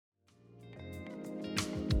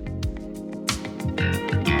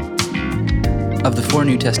Of the four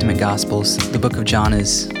New Testament Gospels, the book of John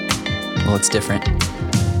is, well, it's different.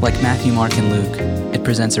 Like Matthew, Mark, and Luke, it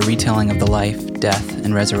presents a retelling of the life, death,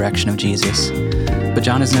 and resurrection of Jesus. But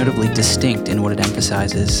John is notably distinct in what it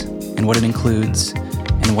emphasizes, and what it includes,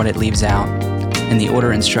 and what it leaves out, in the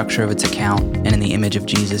order and structure of its account, and in the image of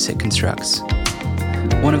Jesus it constructs.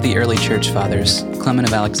 One of the early church fathers, Clement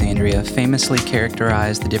of Alexandria, famously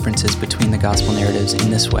characterized the differences between the gospel narratives in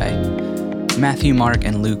this way. Matthew, Mark,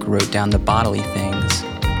 and Luke wrote down the bodily things,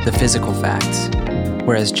 the physical facts,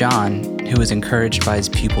 whereas John, who was encouraged by his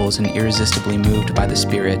pupils and irresistibly moved by the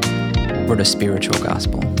Spirit, wrote a spiritual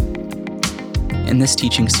gospel. In this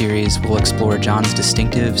teaching series, we'll explore John's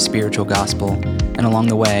distinctive spiritual gospel, and along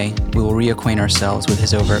the way, we will reacquaint ourselves with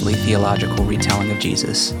his overtly theological retelling of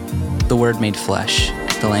Jesus, the Word made flesh,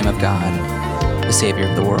 the Lamb of God, the Savior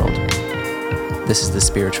of the world. This is the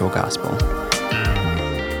spiritual gospel.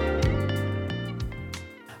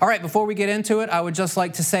 All right, before we get into it, I would just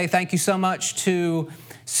like to say thank you so much to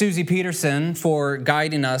Susie Peterson for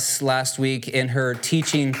guiding us last week in her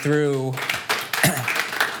teaching through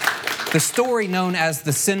the story known as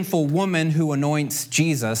the sinful woman who anoints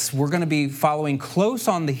Jesus. We're going to be following close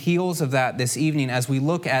on the heels of that this evening as we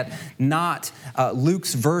look at not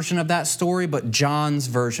Luke's version of that story, but John's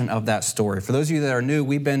version of that story. For those of you that are new,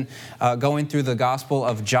 we've been going through the Gospel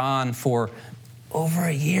of John for over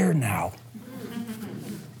a year now.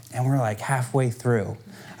 And we're like halfway through.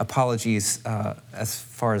 Apologies as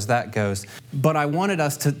far as that goes. But I wanted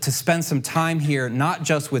us to spend some time here, not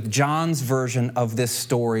just with John's version of this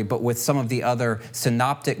story, but with some of the other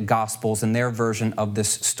synoptic gospels and their version of this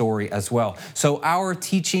story as well. So our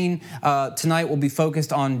teaching tonight will be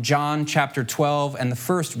focused on John chapter 12 and the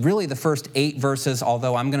first 8 verses,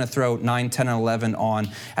 although I'm going to throw 9, 10, and 11 on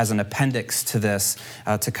as an appendix to this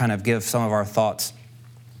to kind of give some of our thoughts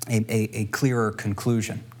a clearer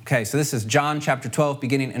conclusion. Okay, so this is John chapter 12,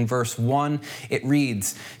 beginning in verse 1. It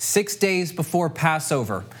reads, 6 days before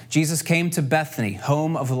Passover, Jesus came to Bethany,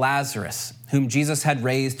 home of Lazarus, whom Jesus had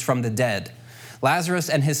raised from the dead. Lazarus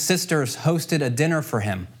and his sisters hosted a dinner for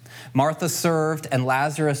him. Martha served, and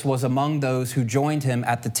Lazarus was among those who joined him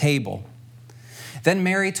at the table. Then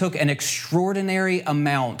Mary took an extraordinary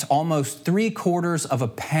amount, almost 3/4 of a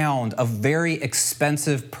pound of very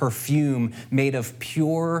expensive perfume made of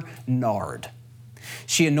pure nard.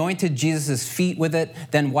 She anointed Jesus' feet with it,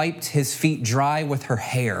 then wiped his feet dry with her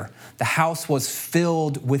hair. The house was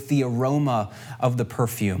filled with the aroma of the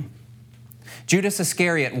perfume. Judas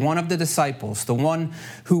Iscariot, one of the disciples, the one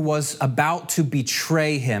who was about to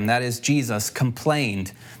betray him, that is Jesus,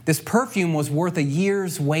 complained, "This perfume was worth a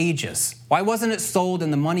year's wages. Why wasn't it sold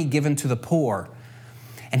and the money given to the poor?"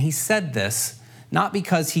 And he said this not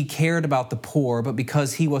because he cared about the poor, but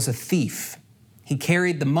because he was a thief. He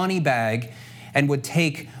carried the money bag and would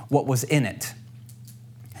take what was in it.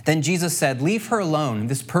 Then Jesus said, "Leave her alone.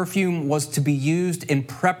 This perfume was to be used in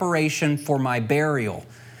preparation for my burial,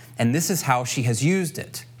 and this is how she has used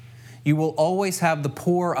it. You will always have the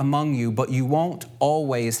poor among you, but you won't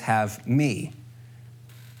always have me."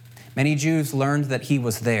 Many Jews learned that he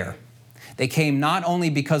was there. They came not only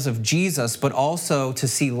because of Jesus, but also to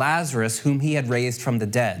see Lazarus, whom he had raised from the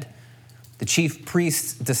dead. The chief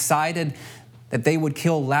priests decided that they would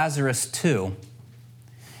kill Lazarus too.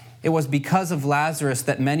 It was because of Lazarus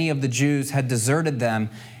that many of the Jews had deserted them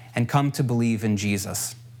and come to believe in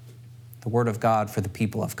Jesus. The word of God for the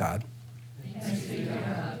people of God. Thanks be to God.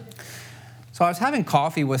 So I was having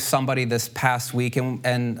coffee with somebody this past week,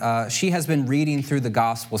 and she has been reading through the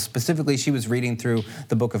gospel. Specifically, she was reading through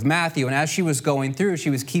the book of Matthew, and as she was going through,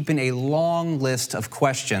 she was keeping a long list of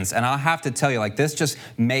questions. And I'll have to tell you, this just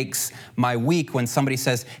makes my week when somebody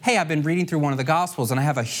says, "Hey, I've been reading through one of the gospels, and I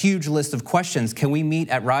have a huge list of questions. Can we meet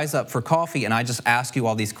at Rise Up for coffee, and I just ask you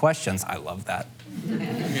all these questions?" I love that.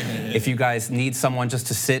 If you guys need someone just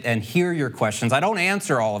to sit and hear your questions, I don't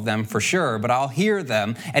answer all of them for sure, but I'll hear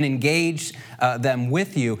them and engage them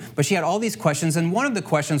with you. But she had all these questions, and one of the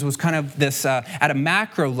questions was kind of this, at a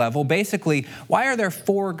macro level, basically, why are there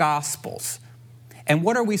 4 gospels? And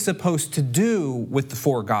what are we supposed to do with the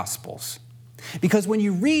 4 gospels? Because when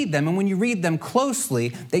you read them, and when you read them closely,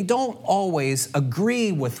 they don't always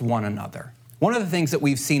agree with one another. One of the things that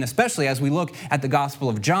we've seen, especially as we look at the Gospel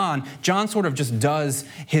of John, John sort of just does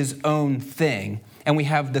his own thing. And we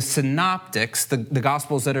have the synoptics, the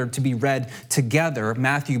Gospels that are to be read together,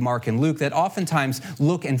 Matthew, Mark, and Luke, that oftentimes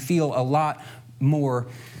look and feel a lot more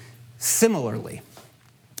similarly.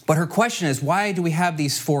 But her question is, why do we have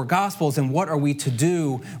these 4 Gospels and what are we to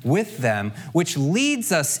do with them? Which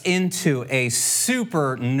leads us into a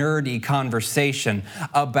super nerdy conversation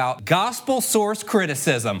about gospel source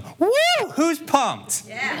criticism. Woo! Who's pumped?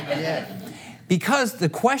 Yeah. Because the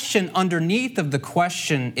question underneath of the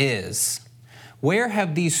question is, where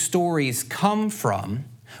have these stories come from?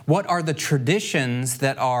 What are the traditions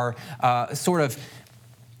that are sort of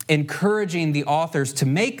encouraging the authors to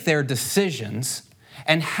make their decisions?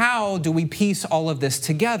 And how do we piece all of this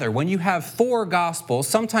together? When you have 4 Gospels,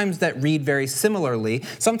 sometimes that read very similarly,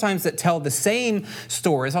 sometimes that tell the same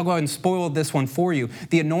stories. I'll go ahead and spoil this one for you.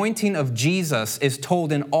 The anointing of Jesus is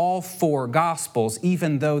told in all 4 Gospels,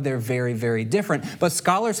 even though they're very, very different. But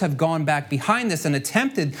scholars have gone back behind this and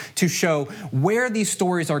attempted to show where these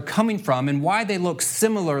stories are coming from and why they look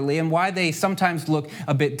similarly and why they sometimes look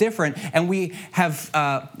a bit different. And we have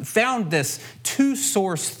found this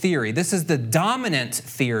 2-source theory. This is the dominant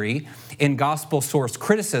theory in gospel source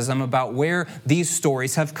criticism about where these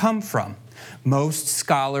stories have come from. Most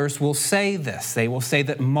scholars will say this. They will say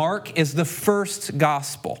that Mark is the first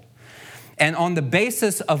gospel. And on the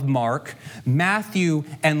basis of Mark, Matthew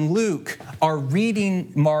and Luke are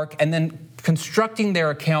reading Mark and then constructing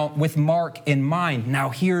their account with Mark in mind. Now,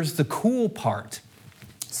 here's the cool part.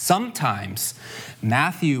 Sometimes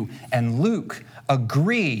Matthew and Luke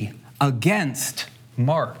agree against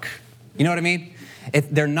Mark. You know what I mean?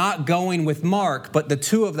 They're not going with Mark, but the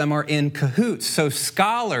two of them are in cahoots. So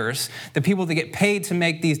scholars, the people that get paid to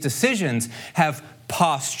make these decisions, have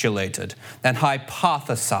postulated and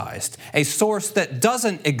hypothesized a source that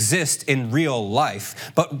doesn't exist in real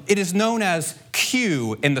life, but it is known as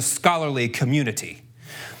Q in the scholarly community.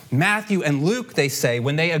 Matthew and Luke, they say,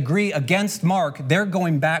 when they agree against Mark, they're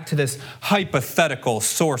going back to this hypothetical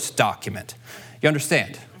source document. You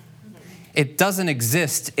understand? It doesn't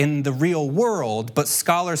exist in the real world, but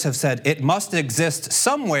scholars have said it must exist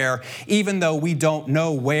somewhere, even though we don't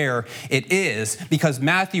know where it is, because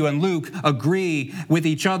Matthew and Luke agree with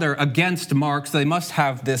each other against Mark, so they must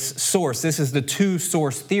have this source. This is the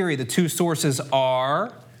 2-source theory. The 2 sources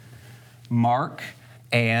are Mark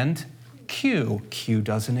and Q. Q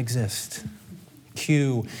doesn't exist.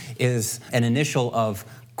 Q is an initial of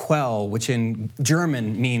Quell, which in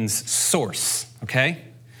German means source, okay?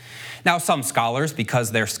 Now, some scholars,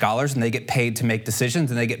 because they're scholars and they get paid to make decisions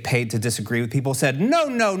and they get paid to disagree with people, said, no,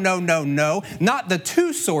 not the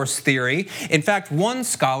 2-source theory. In fact, one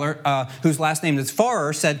scholar, whose last name is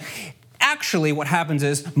Farrer, said, actually, what happens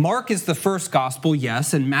is Mark is the first gospel,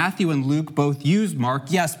 yes, and Matthew and Luke both used Mark,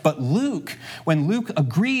 yes, but Luke, when Luke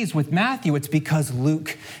agrees with Matthew, it's because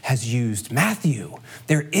Luke has used Matthew.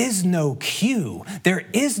 There is no Q. There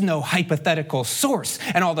is no hypothetical source.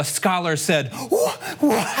 And all the scholars said,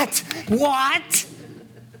 What?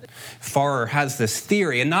 Farrer has this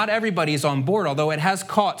theory, and not everybody's on board, although it has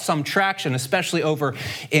caught some traction, especially over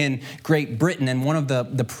in Great Britain. And one of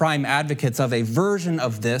the prime advocates of a version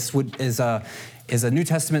of this is a New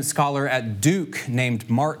Testament scholar at Duke named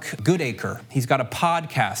Mark Goodacre. He's got a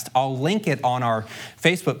podcast. I'll link it on our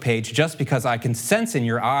Facebook page just because I can sense in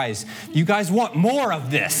your eyes, you guys want more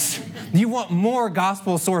of this. You want more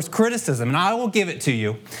gospel source criticism, and I will give it to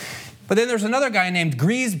you. But then there's another guy named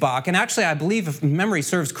Griesbach, and actually I believe, if memory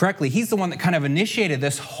serves correctly, he's the one that kind of initiated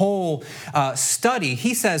this whole study.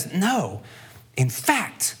 He says, no, in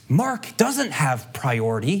fact, Mark doesn't have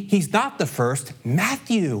priority. He's not the first.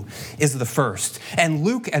 Matthew is the first. And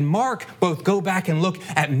Luke and Mark both go back and look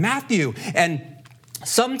at Matthew. And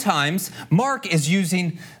sometimes Mark is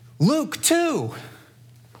using Luke too.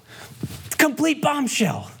 Complete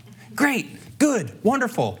bombshell. Great, good,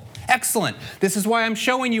 wonderful. Excellent. This is why I'm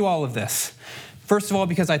showing you all of this. First of all,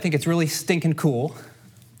 because I think it's really stinking cool.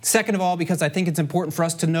 Second of all, because I think it's important for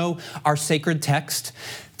us to know our sacred text.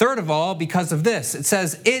 Third of all, because of this. It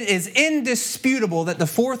says, it is indisputable that the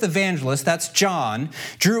 4th evangelist, that's John,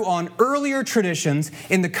 drew on earlier traditions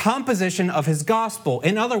in the composition of his gospel.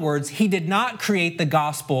 In other words, he did not create the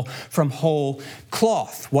gospel from whole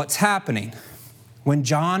cloth. What's happening? When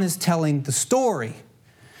John is telling the story,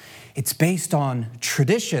 it's based on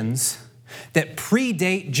traditions that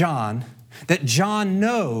predate John, that John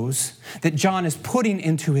knows, that John is putting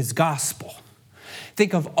into his gospel.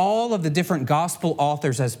 Think of all of the different gospel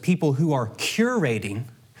authors as people who are curating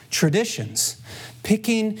traditions,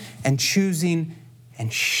 picking and choosing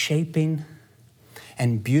and shaping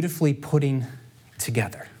and beautifully putting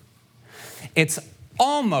together. It's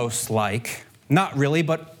almost like, not really,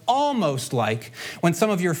 but almost like when some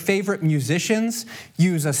of your favorite musicians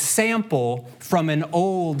use a sample from an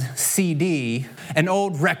old CD, an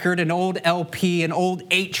old record, an old LP, an old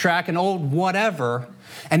 8-track, an old whatever,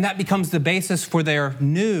 and that becomes the basis for their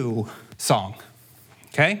new song,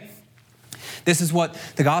 okay? This is what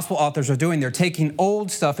the gospel authors are doing. They're taking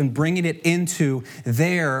old stuff and bringing it into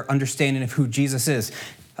their understanding of who Jesus is.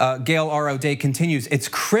 Gail R. O'Day continues, it's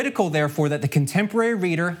critical, therefore, that the contemporary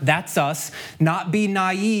reader, that's us, not be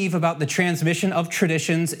naive about the transmission of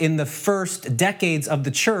traditions in the first decades of the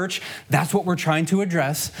church, that's what we're trying to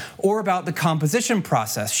address, or about the composition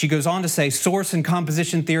process. She goes on to say, source and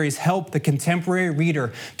composition theories help the contemporary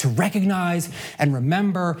reader to recognize and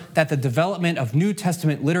remember that the development of New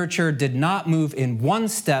Testament literature did not move in one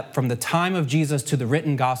step from the time of Jesus to the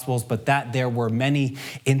written Gospels, but that there were many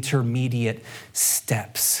intermediate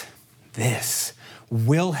steps. This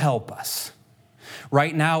will help us.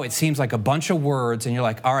 Right now, it seems like a bunch of words, and you're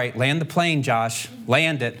like, all right, land the plane, Josh.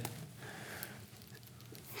 Land it.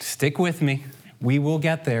 Stick with me. We will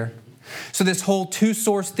get there. So this whole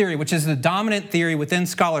two-source theory, which is the dominant theory within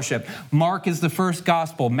scholarship, Mark is the first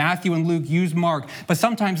gospel, Matthew and Luke use Mark, but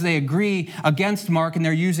sometimes they agree against Mark and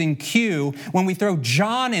they're using Q. When we throw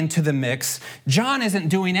John into the mix, John isn't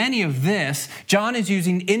doing any of this. John is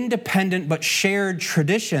using independent but shared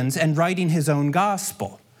traditions and writing his own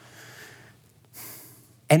gospel.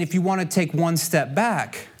 And if you want to take one step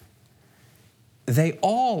back, they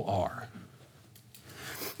all are.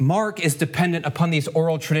 Mark is dependent upon these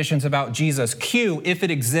oral traditions about Jesus. Q, if it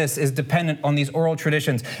exists, is dependent on these oral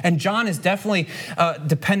traditions. And John is definitely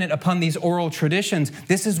dependent upon these oral traditions.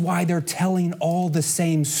 This is why they're telling all the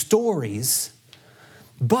same stories.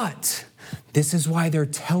 But this is why they're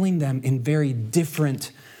telling them in very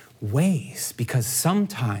different ways. Because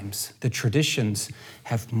sometimes the traditions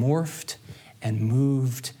have morphed and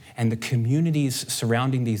moved, and the communities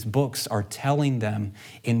surrounding these books are telling them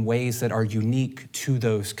in ways that are unique to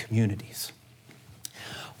those communities.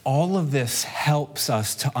 All of this helps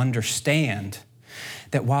us to understand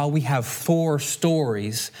that while we have 4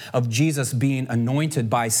 stories of Jesus being anointed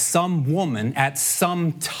by some woman at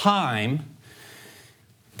some time,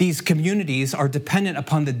 these communities are dependent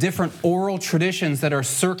upon the different oral traditions that are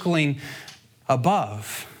circling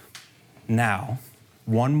above. Now,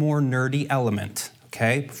 one more nerdy element,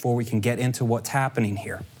 okay, before we can get into what's happening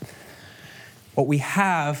here. What we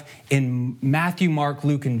have in Matthew, Mark,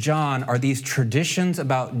 Luke, and John are these traditions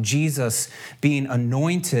about Jesus being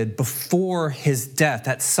anointed before his death,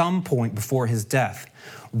 at some point before his death.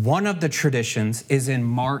 One of the traditions is in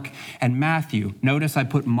Mark and Matthew. Notice I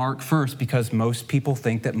put Mark first because most people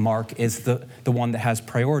think that Mark is the one that has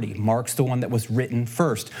priority. Mark's the one that was written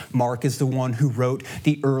first. Mark is the one who wrote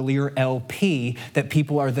the earlier LP that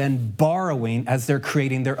people are then borrowing as they're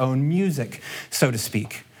creating their own music, so to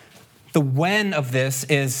speak. The when of this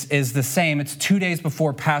is the same. It's 2 days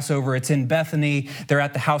before Passover. It's in Bethany. They're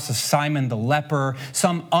at the house of Simon the leper.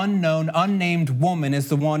 Some unknown, unnamed woman is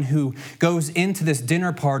the one who goes into this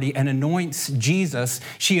dinner party and anoints Jesus.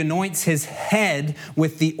 She anoints his head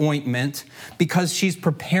with the ointment because she's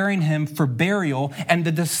preparing him for burial, and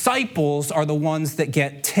the disciples are the ones that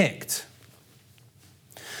get ticked.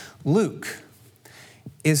 Luke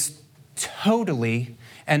is totally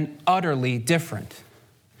and utterly different.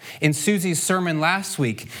 In Susie's sermon last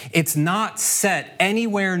week, it's not set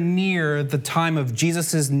anywhere near the time of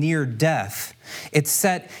Jesus' near death. It's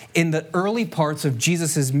set in the early parts of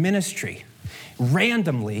Jesus' ministry,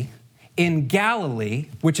 randomly in Galilee,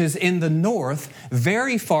 which is in the north,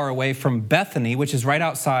 very far away from Bethany, which is right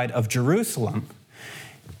outside of Jerusalem.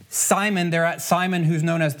 Simon, they're at Simon, who's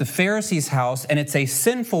known as the Pharisee's house, and it's a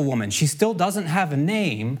sinful woman. She still doesn't have a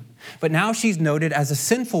name, but now she's noted as a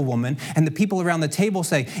sinful woman, and the people around the table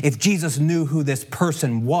say, if Jesus knew who this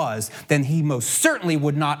person was, then he most certainly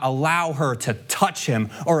would not allow her to touch him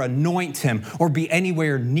or anoint him or be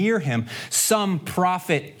anywhere near him. Some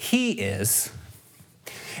prophet he is.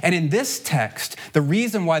 And in this text, the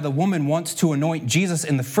reason why the woman wants to anoint Jesus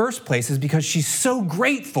in the first place is because she's so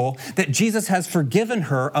grateful that Jesus has forgiven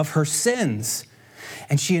her of her sins.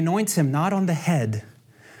 And she anoints him not on the head,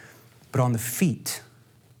 but on the feet.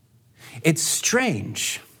 It's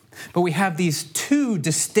strange, but we have these 2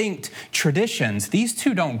 distinct traditions. These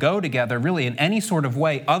 2 don't go together really in any sort of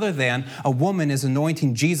way other than a woman is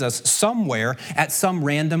anointing Jesus somewhere at some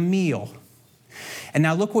random meal. And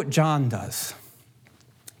now look what John does.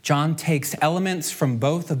 John takes elements from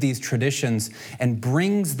both of these traditions and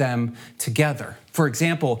brings them together. For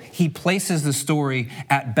example, he places the story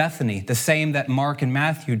at Bethany, the same that Mark and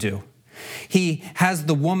Matthew do. He has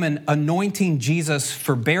the woman anointing Jesus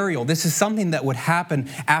for burial. This is something that would happen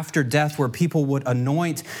after death, where people would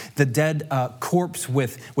anoint the dead corpse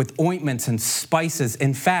with ointments and spices.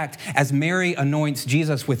 In fact, as Mary anoints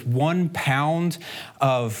Jesus with 1 pound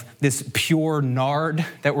of this pure nard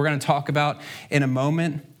that we're going to talk about in a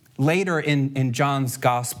moment, later in John's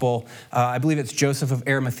gospel, I believe it's Joseph of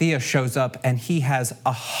Arimathea shows up, and he has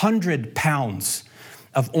 100 pounds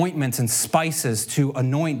of ointments and spices to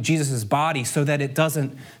anoint Jesus' body so that it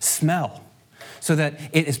doesn't smell, so that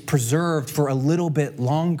it is preserved for a little bit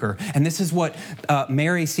longer. And this is what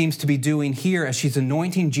Mary seems to be doing here as she's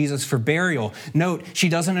anointing Jesus for burial. Note, she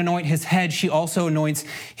doesn't anoint his head, she also anoints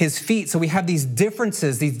his feet. So we have these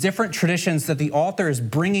differences, these different traditions that the author is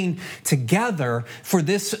bringing together for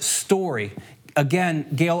this story. Again,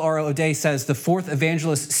 Gail R. O'Day says the fourth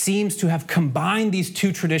evangelist seems to have combined these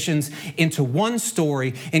two traditions into one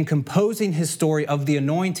story in composing his story of the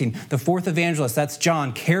anointing. The fourth evangelist, that's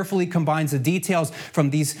John, carefully combines the details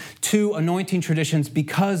from these two anointing traditions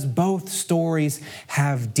because both stories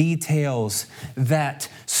have details that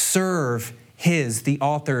serve the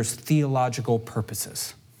author's theological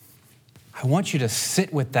purposes. I want you to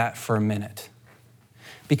sit with that for a minute,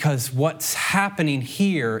 because what's happening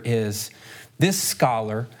here is this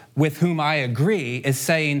scholar, with whom I agree, is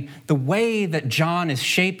saying the way that John is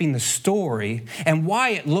shaping the story and why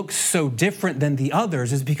it looks so different than the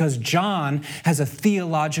others is because John has a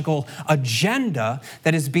theological agenda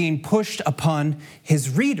that is being pushed upon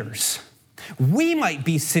his readers. We might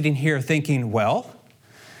be sitting here thinking, well,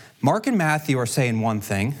 Mark and Matthew are saying one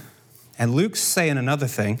thing, and Luke's saying another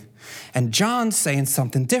thing, and John's saying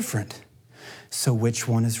something different. So which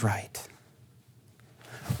one is right?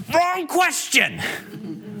 Wrong question.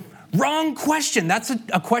 Wrong question. That's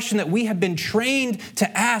a question that we have been trained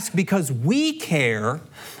to ask because we care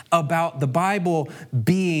about the Bible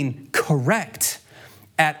being correct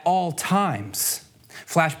at all times.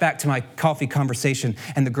 Flashback to my coffee conversation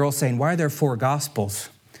and the girl saying, why are there 4 gospels?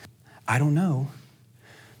 I don't know.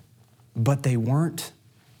 But they weren't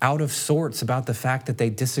out of sorts about the fact that they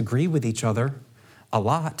disagree with each other a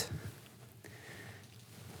lot.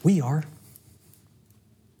 We are.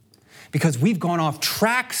 Because we've gone off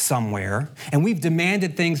track somewhere and we've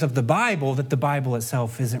demanded things of the Bible that the Bible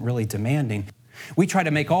itself isn't really demanding. We try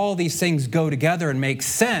to make all these things go together and make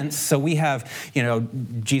sense. So we have,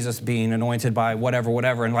 Jesus being anointed by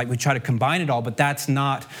whatever, and we try to combine it all, but that's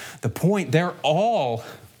not the point. They're all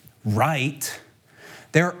right.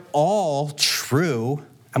 They're all true.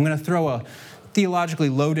 I'm going to throw a theologically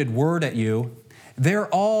loaded word at you. They're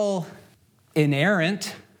all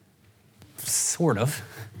inerrant, sort of,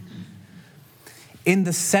 in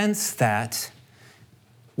the sense that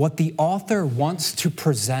what the author wants to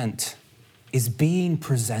present is being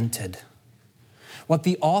presented. What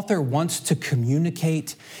the author wants to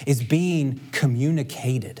communicate is being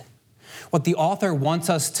communicated. What the author wants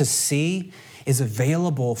us to see is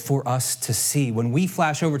available for us to see. When we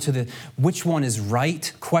flash over to the which one is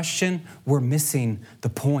right question, we're missing the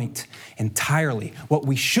point entirely. What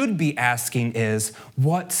we should be asking is,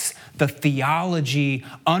 what's the theology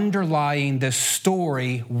underlying this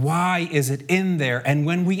story? Why is it in there? And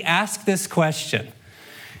when we ask this question,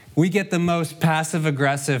 we get the most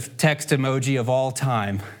passive-aggressive text emoji of all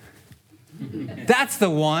time. That's the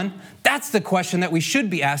one. That's the question that we should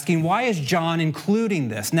be asking. Why is John including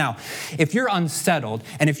this? Now, if you're unsettled,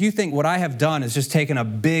 and if you think what I have done is just taken a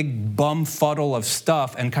big bumfuddle of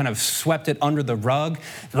stuff and kind of swept it under the rug,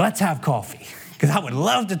 let's have coffee. Because I would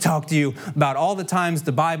love to talk to you about all the times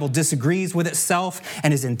the Bible disagrees with itself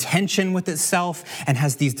and is in tension with itself and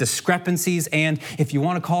has these discrepancies. And if you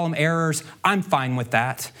want to call them errors, I'm fine with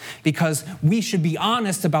that, because we should be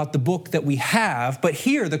honest about the book that we have. But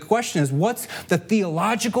here the question is, what's the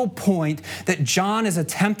theological point that John is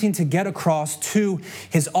attempting to get across to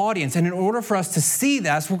his audience? And in order for us to see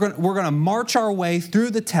this, we're going to march our way through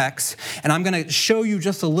the text, and I'm going to show you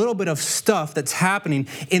just a little bit of stuff that's happening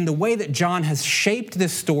in the way that John has shaped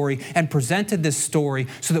this story and presented this story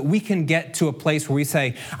so that we can get to a place where we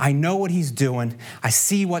say, I know what he's doing, I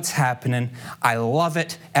see what's happening, I love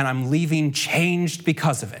it, and I'm leaving changed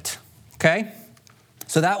because of it. Okay?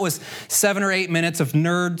 So that was 7 or 8 minutes of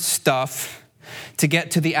nerd stuff to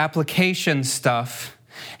get to the application stuff.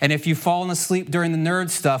 And if you've fallen asleep during the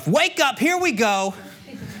nerd stuff, wake up, here we go.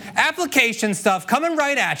 Application stuff coming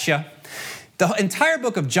right at you. The entire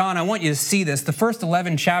book of John, I want you to see this. The first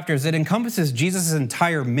 11 chapters, it encompasses Jesus'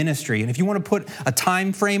 entire ministry. And if you want to put a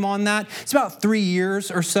time frame on that, it's about 3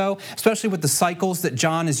 years or so, especially with the cycles that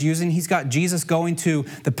John is using. He's got Jesus going to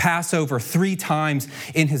the Passover 3 times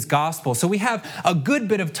in his gospel. So we have a good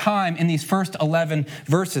bit of time in these first 11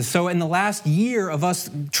 verses. So in the last year of us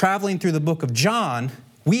traveling through the book of John,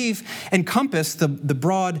 we've encompassed the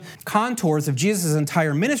broad contours of Jesus'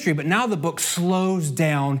 entire ministry, but now the book slows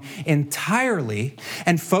down entirely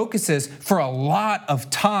and focuses for a lot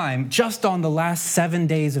of time just on the last 7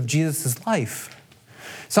 days of Jesus' life.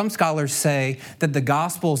 Some scholars say that the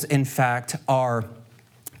Gospels, in fact, are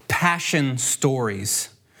passion stories,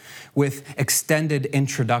 with extended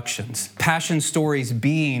introductions. Passion stories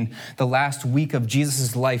being the last week of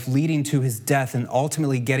Jesus' life, leading to his death and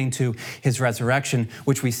ultimately getting to his resurrection,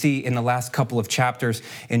 which we see in the last couple of chapters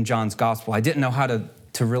in John's gospel. I didn't know how to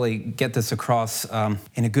really get this across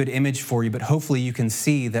in a good image for you, but hopefully you can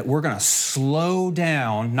see that we're going to slow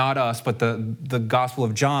down, not us, but the Gospel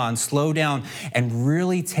of John, slow down and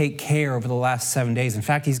really take care over the last 7 days. In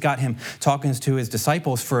fact, he's got him talking to his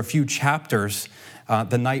disciples for a few chapters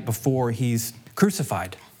the night before he's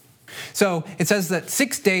crucified. So it says that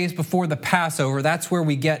 6 days before the Passover, that's where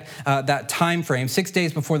we get that time frame. 6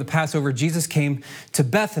 days before the Passover, Jesus came to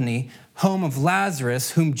Bethany, home of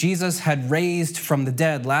Lazarus, whom Jesus had raised from the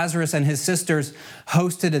dead. Lazarus and his sisters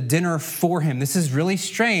hosted a dinner for him. This is really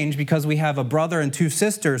strange because we have a brother and two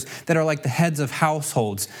sisters that are like the heads of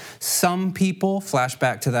households. Some people, flash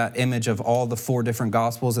back to that image of all the four different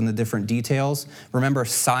Gospels and the different details. Remember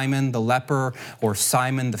Simon the leper or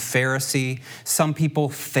Simon the Pharisee? Some people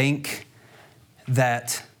think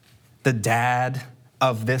that the dad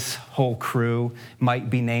of this whole crew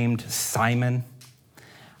might be named Simon.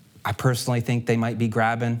 I personally think they might be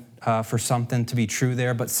grabbing for something to be true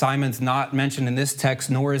there, but Simon's not mentioned in this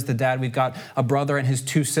text, nor is the dad. We've got a brother and his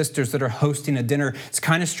two sisters that are hosting a dinner. It's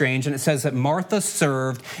kind of strange, and it says that Martha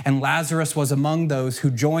served, and Lazarus was among those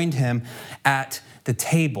who joined him at the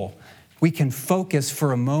table. We can focus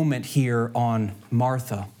for a moment here on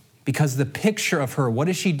Martha, because the picture of her, what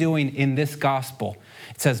is she doing in this gospel?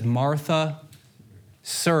 It says Martha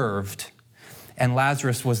served, and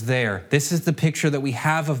Lazarus was there. This is the picture that we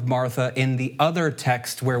have of Martha in the other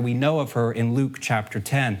text where we know of her in Luke chapter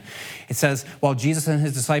 10. It says, while Jesus and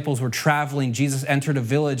his disciples were traveling, Jesus entered a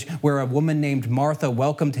village where a woman named Martha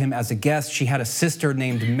welcomed him as a guest. She had a sister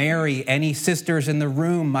named Mary. Any sisters in the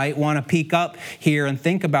room might want to peek up here and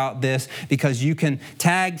think about this, because you can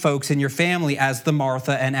tag folks in your family as the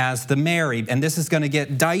Martha and as the Mary. And this is going to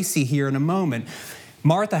get dicey here in a moment.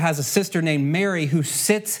 Martha has a sister named Mary who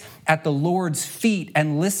sits at the Lord's feet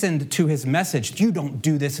and listened to his message. You don't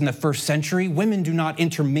do this in the first century. Women do not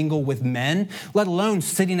intermingle with men, let alone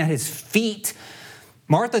sitting at his feet.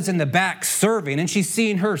 Martha's in the back serving, and she's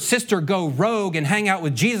seeing her sister go rogue and hang out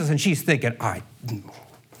with Jesus, and she's thinking,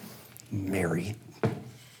 Mary,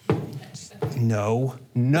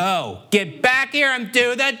 no, get back here and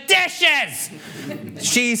do the dishes.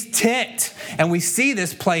 She's ticked. And we see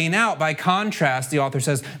this playing out. By contrast, the author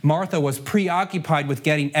says, Martha was preoccupied with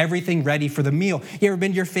getting everything ready for the meal. You ever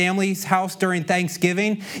been to your family's house during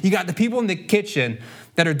Thanksgiving? You got the people in the kitchen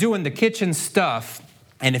that are doing the kitchen stuff,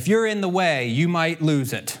 and if you're in the way, you might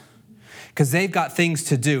lose it, because they've got things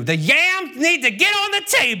to do. The yams need to get on the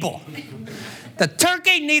table. The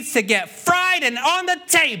turkey needs to get fried and on the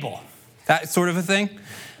table. That sort of a thing.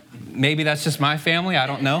 Maybe that's just my family. I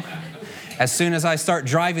don't know. As soon as I start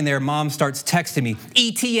driving there, Mom starts texting me,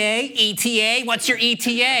 ETA, what's your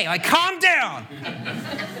ETA? Like, calm down.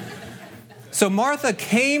 So Martha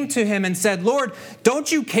came to him and said, Lord,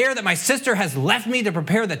 don't you care that my sister has left me to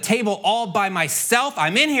prepare the table all by myself?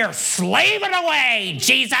 I'm in here slaving away.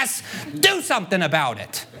 Jesus, do something about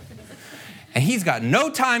it. And he's got no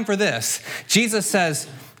time for this. Jesus says,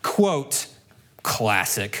 quote,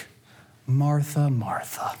 classic, Martha,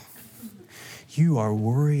 Martha, you are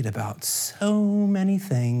worried about so many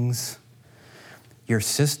things. Your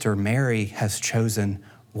sister Mary has chosen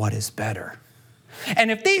what is better.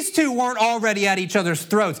 And if these two weren't already at each other's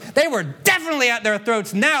throats, they were definitely at their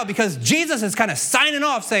throats now, because Jesus is kind of signing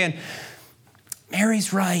off saying,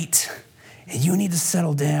 Mary's right, and you need to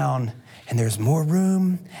settle down, and there's more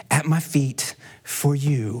room at my feet for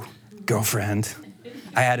you, girlfriend.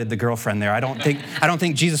 I added the girlfriend there. I don't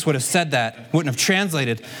think Jesus would have said that, wouldn't have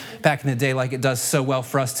translated back in the day like it does so well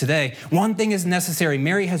for us today. One thing is necessary.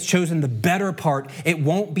 Mary has chosen the better part. It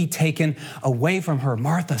won't be taken away from her.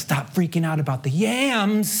 Martha, stop freaking out about the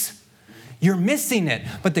yams. You're missing it.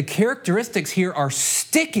 But the characteristics here are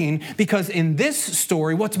sticking, because in this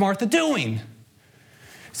story, what's Martha doing?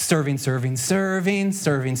 Serving.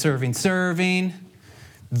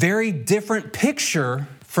 Very different picture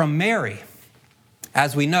from Mary.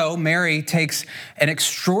 As we know, Mary takes an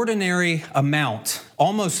extraordinary amount,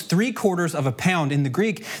 almost 3/4 of a pound. In the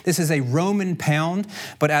Greek, this is a Roman pound,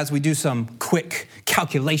 but as we do some quick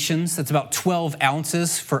calculations, that's about 12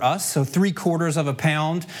 ounces for us, so 3/4 of a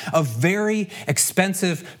pound of very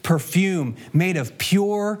expensive perfume made of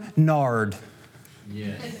pure nard.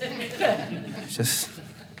 Yes.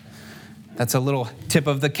 That's a little tip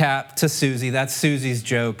of the cap to Susie. That's Susie's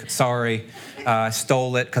joke. Sorry. I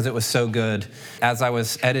stole it because it was so good. As I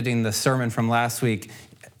was editing the sermon from last week,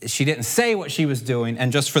 she didn't say what she was doing.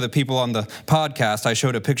 And just for the people on the podcast, I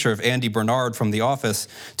showed a picture of Andy Bernard from The Office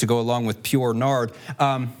to go along with pure nard.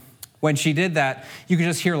 When she did that, you could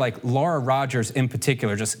just hear like Laura Rogers in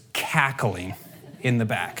particular just cackling in the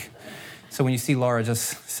back. So when you see Laura,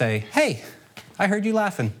 just say, hey, I heard you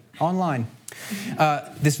laughing online.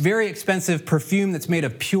 This very expensive perfume that's made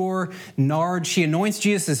of pure nard. She anoints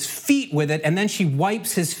Jesus' feet with it, and then she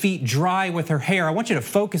wipes his feet dry with her hair. I want you to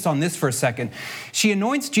focus on this for a second. She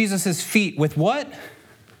anoints Jesus' feet with what?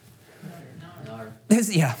 Nard.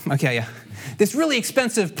 This really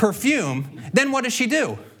expensive perfume. Then what does she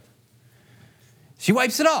do? She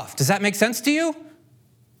wipes it off. Does that make sense to you?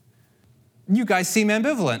 You guys seem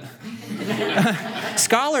ambivalent.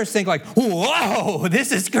 Scholars think like, whoa,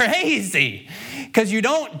 this is crazy. Because you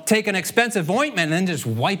don't take an expensive ointment and then just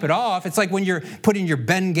wipe it off. It's like when you're putting your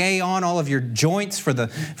Bengay on all of your joints for the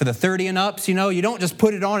 30 and ups, you don't just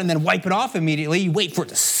put it on and then wipe it off immediately. You wait for it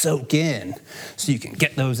to soak in so you can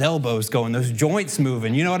get those elbows going, those joints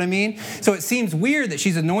moving. You know what I mean? So it seems weird that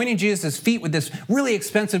she's anointing Jesus' feet with this really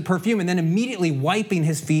expensive perfume and then immediately wiping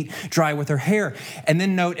his feet dry with her hair. And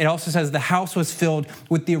then note, it also says the house was filled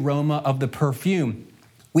with the aroma of the perfume.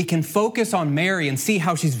 We can focus on Mary and see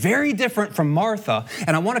how she's very different from Martha.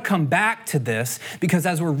 And I want to come back to this because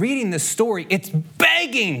as we're reading this story, it's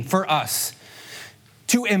begging for us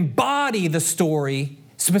to embody the story,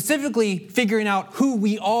 specifically figuring out who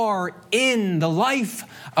we are in the life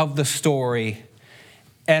of the story.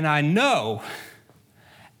 And I know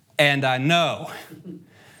that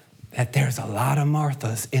there's a lot of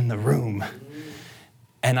Marthas in the room.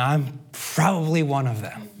 And I'm probably one of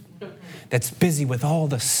them that's busy with all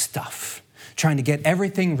the stuff, trying to get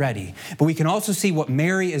everything ready. But we can also see what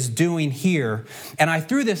Mary is doing here. And I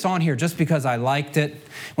threw this on here just because I liked it.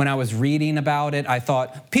 When I was reading about it, I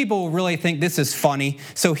thought, people will really think this is funny.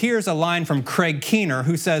 So here's a line from Craig Keener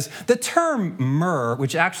who says, the term myrrh,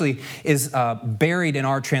 which actually is buried in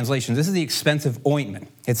our translations, this is the expensive ointment.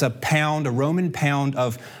 It's a Roman pound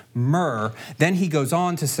of myrrh. Then he goes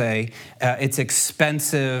on to say it's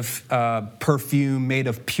expensive perfume made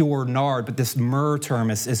of pure nard, but this myrrh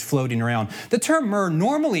term is floating around. The term myrrh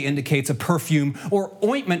normally indicates a perfume or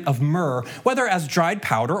ointment of myrrh, whether as dried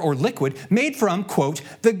powder or liquid, made from, quote,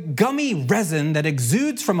 the gummy resin that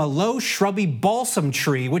exudes from a low shrubby balsam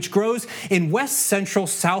tree, which grows in west central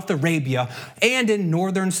South Arabia and in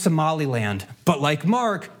northern Somaliland. But like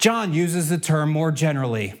Mark, John uses the term more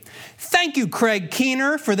generally. Thank you, Craig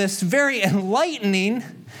Keener, for this very enlightening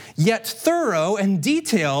yet thorough and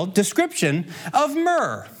detailed description of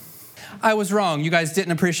myrrh. I was wrong. You guys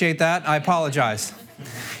didn't appreciate that. I apologize.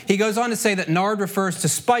 He goes on to say that nard refers to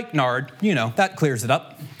spikenard. That clears it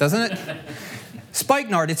up, doesn't it?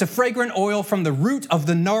 Spikenard, it's a fragrant oil from the root of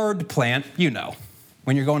the nard plant.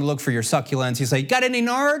 When you're going to look for your succulents, you say, got any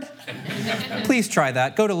nard? Please try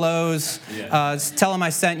that. Go to Lowe's, tell them I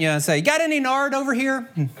sent you, and say, got any nard over here?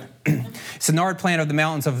 It's a nard plant of the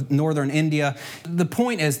mountains of northern India. The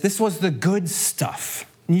point is, this was the good stuff.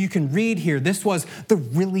 And you can read here, this was the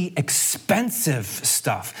really expensive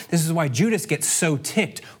stuff. This is why Judas gets so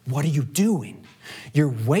ticked. What are you doing?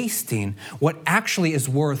 You're wasting what actually is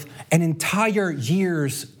worth an entire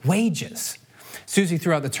year's wages. Susie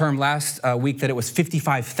threw out the term last week that it was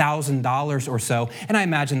 $55,000 or so, and I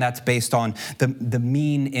imagine that's based on the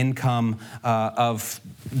mean income of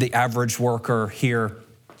the average worker here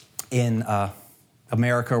in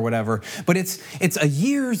America or whatever. But it's a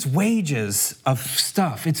year's wages of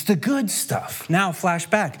stuff. It's the good stuff. Now,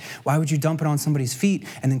 flashback. Why would you dump it on somebody's feet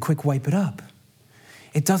and then quick wipe it up?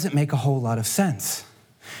 It doesn't make a whole lot of sense.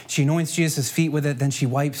 She anoints Jesus' feet with it, then she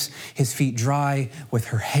wipes his feet dry with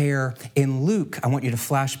her hair. In Luke, I want you to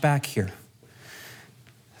flash back here.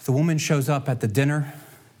 The woman shows up at the dinner.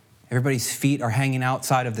 Everybody's feet are hanging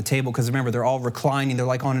outside of the table because remember, they're all reclining. They're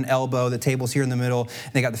like on an elbow. The table's here in the middle.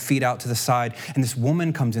 And they got the feet out to the side. And this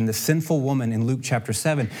woman comes in, this sinful woman in Luke chapter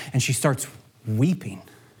 7, and she starts weeping.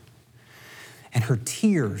 And her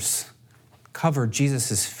tears cover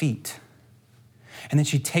Jesus' feet. And then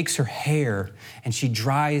she takes her hair and she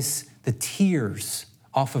dries the tears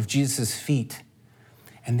off of Jesus' feet.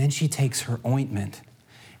 And then she takes her ointment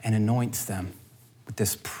and anoints them with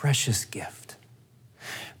this precious gift.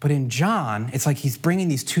 But in John, it's like he's bringing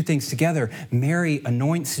these two things together. Mary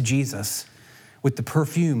anoints Jesus with the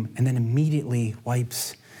perfume and then immediately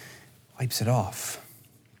wipes it off.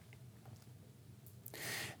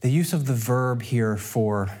 The use of the verb here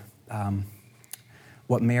for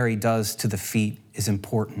what Mary does to the feet is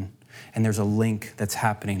important. And there's a link that's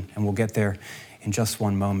happening, and we'll get there in just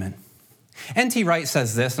one moment. N.T. Wright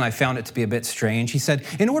says this, and I found it to be a bit strange. He said,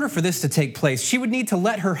 in order for this to take place, she would need to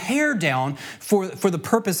let her hair down for the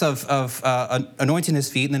purpose of anointing his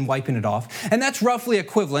feet and then wiping it off. And that's roughly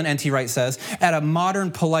equivalent, N.T. Wright says, at a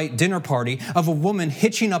modern polite dinner party of a woman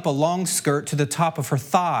hitching up a long skirt to the top of her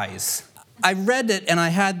thighs. I read it and I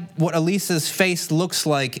had what Elisa's face looks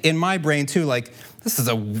like in my brain too, like, this is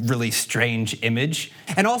a really strange image.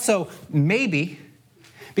 And also, maybe,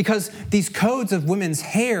 because these codes of women's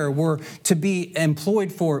hair were to be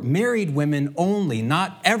employed for married women only,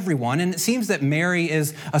 not everyone. And it seems that Mary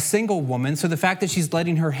is a single woman, so the fact that she's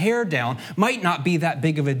letting her hair down might not be that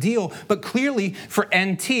big of a deal. But clearly for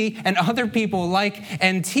NT and other people like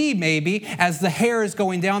NT maybe, as the hair is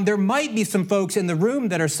going down, there might be some folks in the room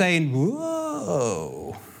that are saying,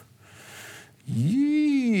 whoa,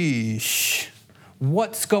 yeesh,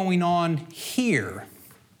 what's going on here?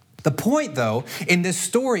 The point, though, in this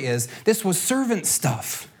story is this was servant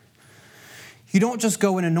stuff. You don't just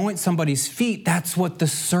go and anoint somebody's feet. That's what the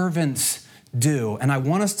servants do. And I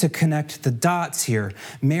want us to connect the dots here.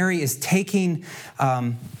 Mary is taking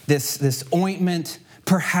this ointment.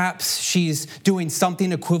 Perhaps she's doing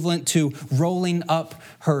something equivalent to rolling up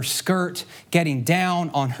her skirt, getting down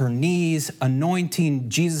on her knees, anointing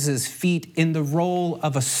Jesus' feet in the role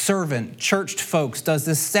of a servant. Churched folks, does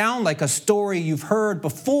this sound like a story you've heard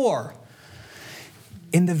before?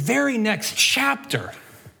 In the very next chapter,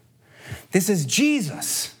 this is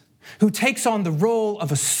Jesus who takes on the role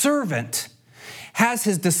of a servant, has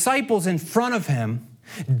his disciples in front of him,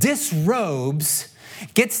 disrobes,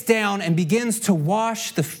 gets down and begins to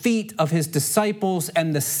wash the feet of his disciples,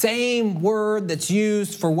 and the same word that's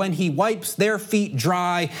used for when he wipes their feet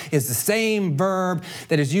dry is the same verb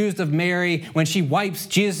that is used of Mary when she wipes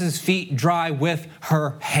Jesus' feet dry with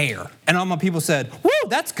her hair. And all my people said, woo,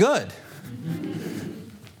 that's good.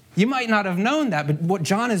 You might not have known that, but what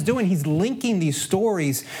John is doing, he's linking these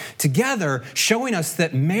stories together, showing us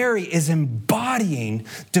that Mary is embodying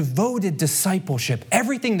devoted discipleship.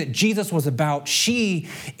 Everything that Jesus was about, she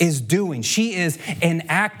is doing. She is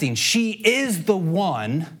enacting. She is the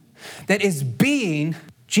one that is being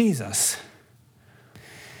Jesus.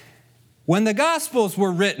 When the Gospels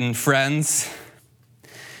were written, friends,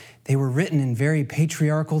 they were written in very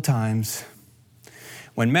patriarchal times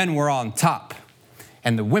when men were on top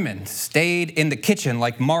and the women stayed in the kitchen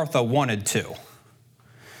like Martha wanted to.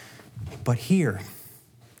 But here,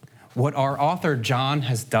 what our author John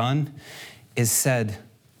has done is said,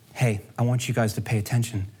 hey, I want you guys to pay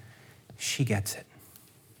attention. She gets it.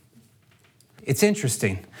 It's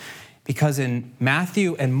interesting because in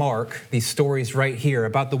Matthew and Mark, these stories right here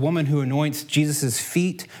about the woman who anoints Jesus'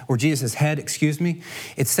 feet, or Jesus' head,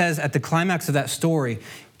 it says at the climax of that story,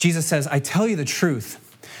 Jesus says, I tell you the truth,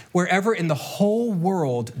 wherever in the whole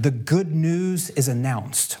world the good news is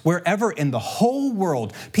announced, wherever in the whole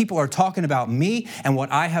world people are talking about me and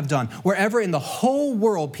what I have done, wherever in the whole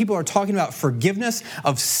world people are talking about forgiveness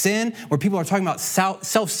of sin, where people are talking about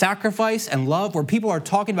self-sacrifice and love, where people are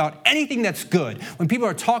talking about anything that's good, when people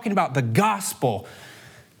are talking about the gospel,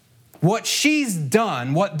 what she's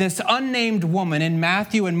done, what this unnamed woman in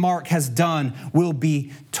Matthew and Mark has done, will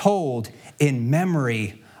be told in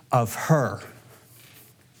memory of her.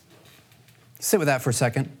 Sit with that for a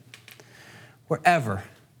second. Wherever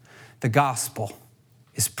the gospel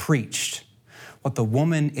is preached, what the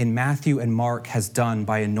woman in Matthew and Mark has done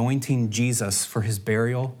by anointing Jesus for his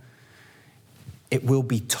burial, it will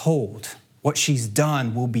be told. What she's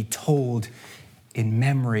done will be told in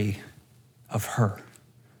memory of her.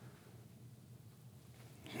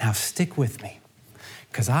 Now stick with me,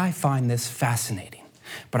 because I find this fascinating.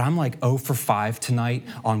 But I'm like 0 for 5 tonight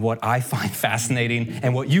on what I find fascinating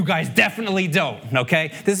and what you guys definitely don't,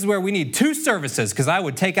 okay? This is where we need 2 services, because I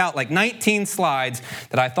would take out like 19 slides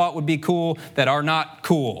that I thought would be cool that are not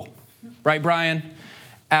cool. Right, Brian?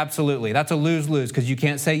 Absolutely. That's a lose-lose, because you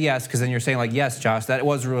can't say yes, because then you're saying like, yes, Josh, that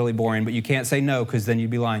was really boring, but you can't say no, because then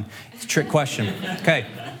you'd be lying. It's a trick question. Okay.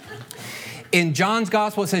 In John's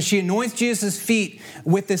gospel, it says she anoints Jesus' feet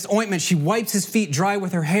with this ointment. She wipes his feet dry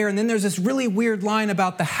with her hair. And then there's this really weird line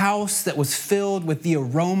about the house that was filled with the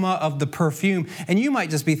aroma of the perfume. And you might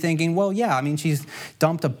just be thinking, well, yeah, I mean, she's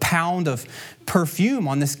dumped a pound of perfume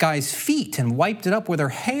on this guy's feet and wiped it up with her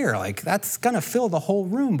hair. Like, that's going to fill the whole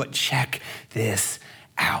room. But check this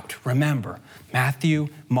out. Remember, Matthew,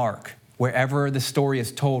 Mark, wherever the story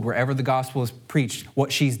is told, wherever the gospel is preached,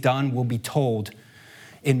 what she's done will be told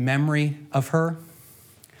in memory of her.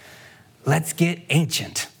 Let's get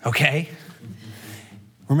ancient, okay?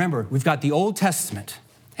 Remember, we've got the Old Testament,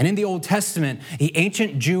 And in the Old Testament, the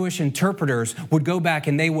ancient Jewish interpreters would go back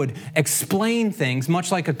and they would explain things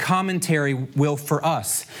much like a commentary will for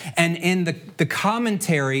us. And in the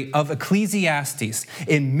commentary of Ecclesiastes,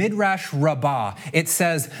 in Midrash Rabbah, it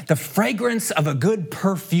says, the fragrance of a good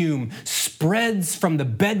perfume spreads from the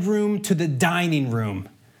bedroom to the dining room.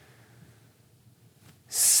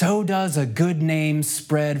 So does a good name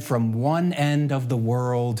spread from one end of the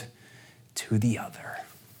world to the other.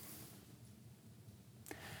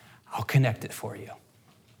 I'll connect it for you.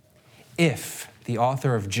 If the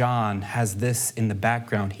author of John has this in the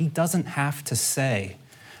background, he doesn't have to say,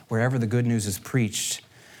 wherever the good news is preached,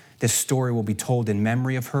 this story will be told in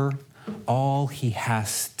memory of her. All he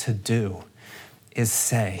has to do is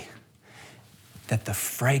say that the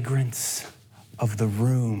fragrance of the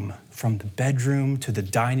room, from the bedroom to the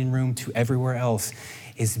dining room to everywhere else,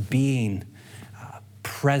 is being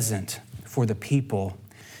present for the people.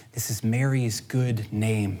 This is Mary's good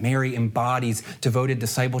name. Mary embodies devoted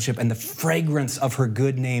discipleship, and the fragrance of her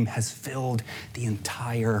good name has filled the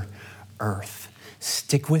entire earth.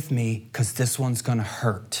 Stick with me, because this one's going to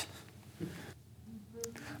hurt.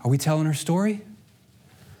 Are we telling her story?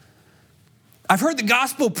 I've heard the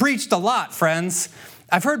gospel preached a lot, friends.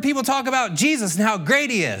 I've heard people talk about Jesus and how great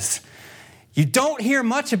he is. You don't hear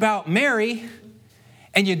much about Mary,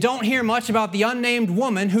 and you don't hear much about the unnamed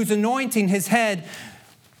woman who's anointing his head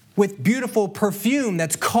with beautiful perfume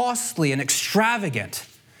that's costly and extravagant.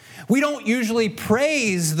 We don't usually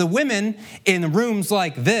praise the women in rooms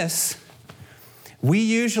like this. We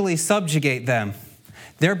usually subjugate them.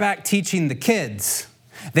 They're back teaching the kids.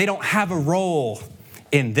 They don't have a role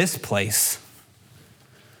in this place.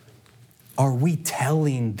 Are we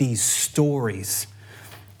telling these stories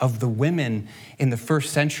of the women in the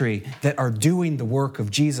first century that are doing the work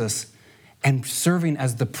of Jesus and serving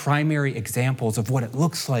as the primary examples of what it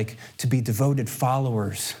looks like to be devoted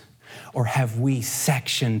followers? Or have we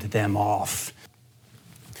sectioned them off?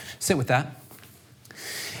 Sit with that.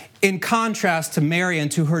 In contrast to Mary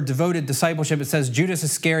and to her devoted discipleship, it says Judas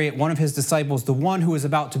Iscariot, one of his disciples, the one who is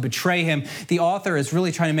about to betray him. The author is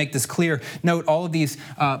really trying to make this clear. Note all of these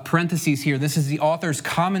parentheses here. This is the author's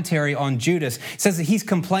commentary on Judas. It says that he's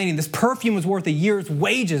complaining. This perfume was worth a year's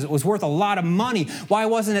wages. It was worth a lot of money. Why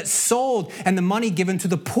wasn't it sold and the money given to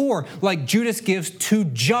the poor like Judas gives two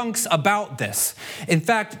junks about this? In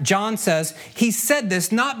fact, John says he said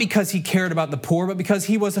this not because he cared about the poor, but because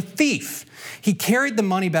he was a thief. He carried the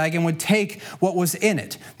money bag and would take what was in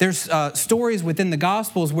it. There's stories within the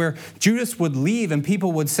Gospels where Judas would leave and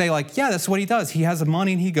people would say, like, yeah, that's what he does. He has the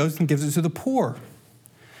money and he goes and gives it to the poor.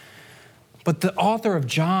 But the author of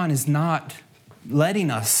John is not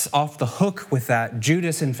letting us off the hook with that.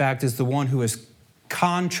 Judas, in fact, is the one who is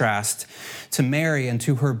contrast to Mary and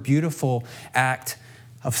to her beautiful act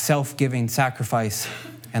of self-giving sacrifice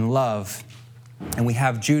and love. And we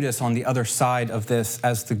have Judas on the other side of this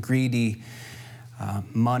as the greedy,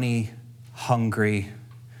 money-hungry,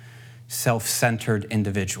 self-centered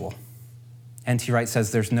individual. N.T. Wright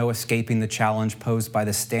says there's no escaping the challenge posed by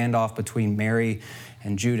the standoff between Mary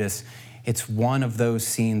and Judas. It's one of those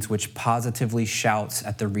scenes which positively shouts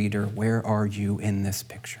at the reader, where are you in this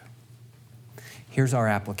picture? Here's our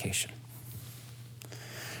application.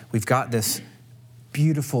 We've got this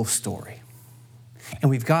beautiful story,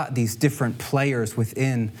 and we've got these different players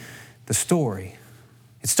within the story.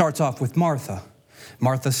 It starts off with Martha.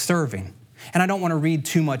 Martha's serving. And I don't want to read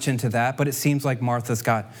too much into that, but it seems like Martha's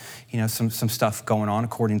got, some stuff going on,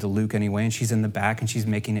 according to Luke anyway, and she's in the back and she's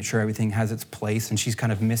making sure everything has its place, and she's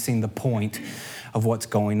kind of missing the point of what's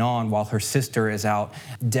going on while her sister is out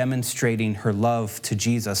demonstrating her love to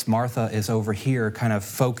Jesus. Martha is over here kind of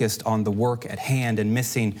focused on the work at hand and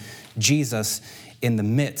missing Jesus in the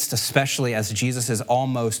midst, especially as Jesus is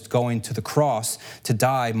almost going to the cross to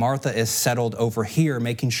die. Martha is settled over here,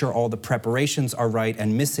 making sure all the preparations are right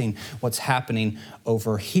and missing what's happening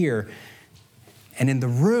over here. And in the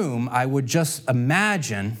room, I would just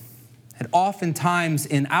imagine that oftentimes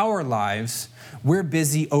in our lives, we're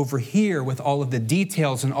busy over here with all of the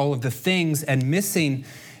details and all of the things and missing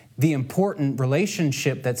the important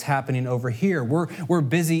relationship that's happening over here. We're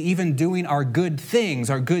busy even doing our good things,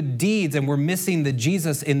 our good deeds, and we're missing the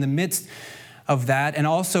Jesus in the midst of that. And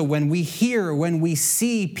also when we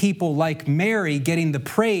see people like Mary getting the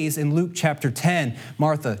praise in Luke chapter 10,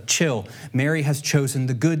 Martha, chill. Mary has chosen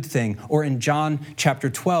the good thing. Or in John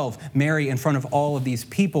chapter 12, Mary in front of all of these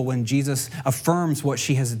people when Jesus affirms what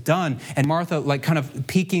she has done. And Martha kind of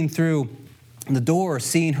peeking through the door,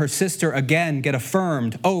 seeing her sister again get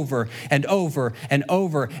affirmed over and over and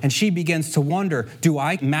over. And she begins to wonder, do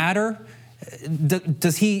I matter?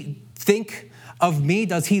 Does he think of me?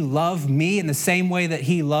 Does he love me in the same way that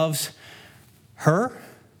he loves her?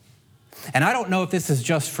 And I don't know if this is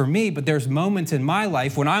just for me, but there's moments in my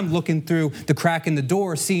life when I'm looking through the crack in the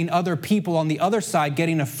door, seeing other people on the other side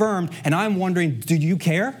getting affirmed, and I'm wondering, do you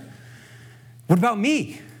care? What about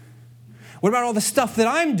me? What about all the stuff that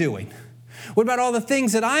I'm doing? What about all the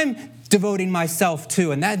things that I'm devoting myself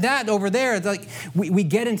to? And that over there, like we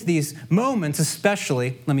get into these moments,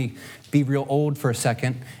 especially, let me be real old for a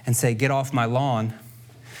second and say, get off my lawn.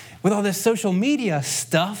 With all this social media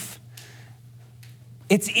stuff,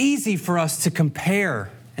 it's easy for us to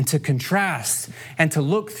compare and to contrast and to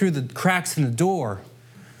look through the cracks in the door.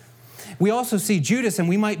 We also see Judas, and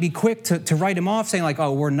we might be quick to write him off, saying like,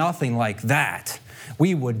 oh, we're nothing like that.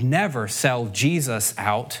 We would never sell Jesus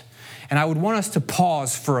out. And I would want us to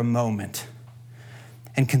pause for a moment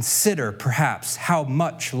and consider perhaps how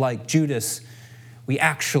much like Judas we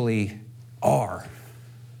actually are.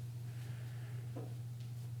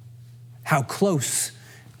 How close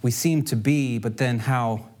we seem to be, but then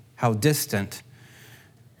how distant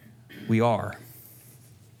we are.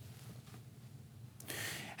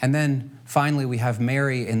 And then finally, we have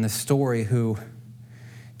Mary in the story who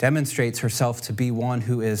demonstrates herself to be one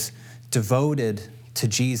who is devoted to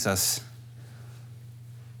Jesus,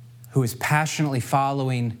 who is passionately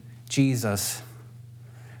following Jesus,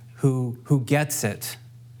 who gets it,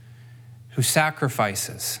 who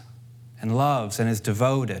sacrifices and loves and is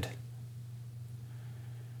devoted.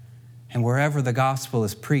 And wherever the gospel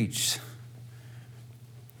is preached,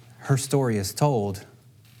 her story is told,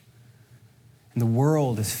 and the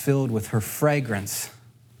world is filled with her fragrance.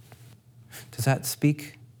 Does that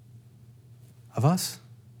speak of us?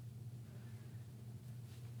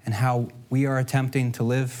 And how we are attempting to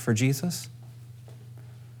live for Jesus?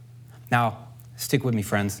 Now, stick with me,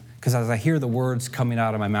 friends, because as I hear the words coming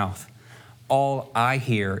out of my mouth, all I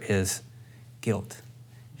hear is guilt,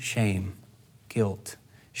 shame, guilt,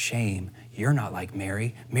 shame. You're not like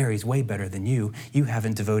Mary. Mary's way better than you. You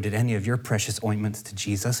haven't devoted any of your precious ointments to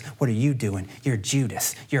Jesus. What are you doing? You're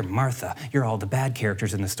Judas. You're Martha. You're all the bad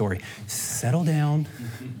characters in the story. Settle down.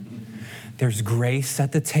 There's grace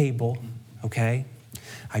at the table, okay?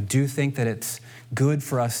 I do think that it's good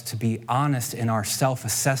for us to be honest in our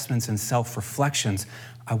self-assessments and self-reflections.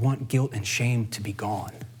 I want guilt and shame to be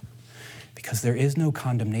gone because there is no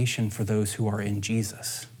condemnation for those who are in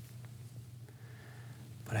Jesus.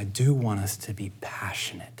 But I do want us to be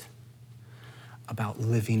passionate about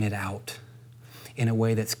living it out in a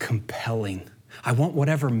way that's compelling. I want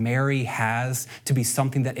whatever Mary has to be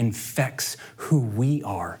something that infects who we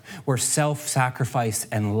are, where self-sacrifice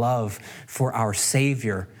and love for our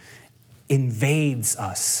Savior invades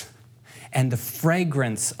us, and the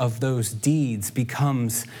fragrance of those deeds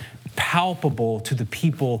becomes palpable to the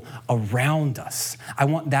people around us. I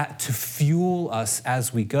want that to fuel us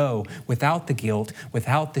as we go, without the guilt,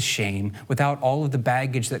 without the shame, without all of the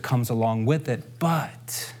baggage that comes along with it.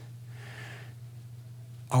 But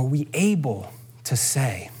are we able to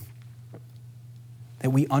say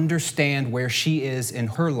that we understand where she is in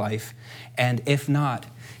her life, and if not,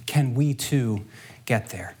 can we too get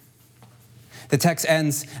there? The text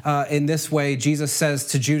ends in this way. Jesus says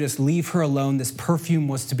to Judas, leave her alone. This perfume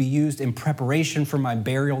was to be used in preparation for my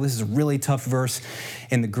burial. This is a really tough verse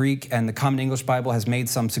in the Greek, and the Common English Bible has made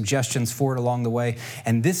some suggestions for it along the way.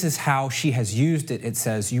 And this is how she has used it. It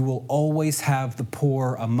says, you will always have the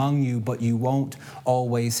poor among you, but you won't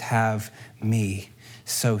always have me.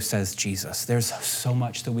 So says Jesus. There's so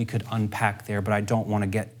much that we could unpack there, but I don't want to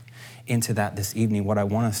get into that this evening. What I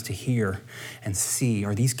want us to hear and see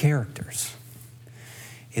are these characters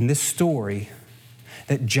in this story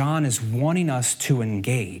that John is wanting us to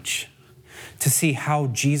engage, to see how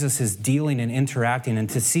Jesus is dealing and interacting, and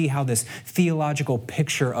to see how this theological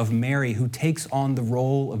picture of Mary, who takes on the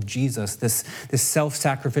role of Jesus, this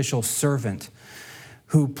self-sacrificial servant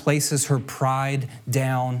who places her pride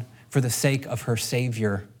down for the sake of her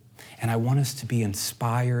Savior. And I want us to be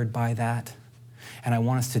inspired by that. And I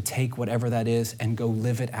want us to take whatever that is and go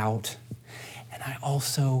live it out. And I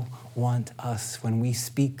also want us, when we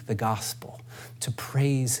speak the gospel, to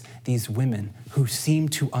praise these women who seem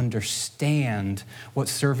to understand what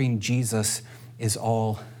serving Jesus is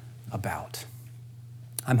all about.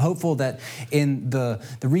 I'm hopeful that in the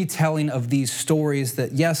retelling of these stories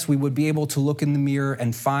that, yes, we would be able to look in the mirror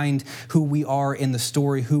and find who we are in the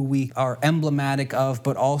story, who we are emblematic of,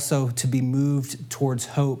 but also to be moved towards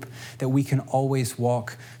hope, that we can always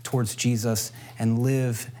walk towards Jesus and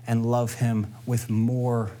live and love him with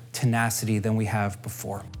more tenacity than we have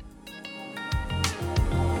before.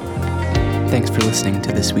 Thanks for listening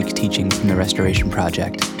to this week's teaching from the Restoration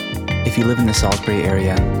Project. If you live in the Salisbury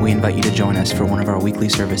area, we invite you to join us for one of our weekly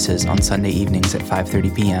services on Sunday evenings at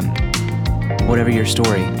 5:30 p.m. Whatever your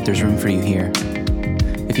story, there's room for you here.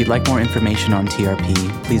 If you'd like more information on TRP,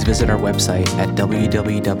 please visit our website at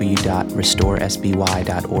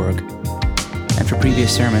www.restoresby.org. And for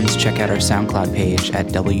previous sermons, check out our SoundCloud page at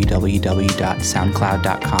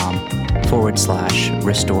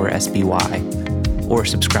www.soundcloud.com/RestoreSBY, or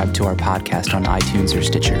subscribe to our podcast on iTunes or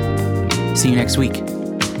Stitcher. See you next week.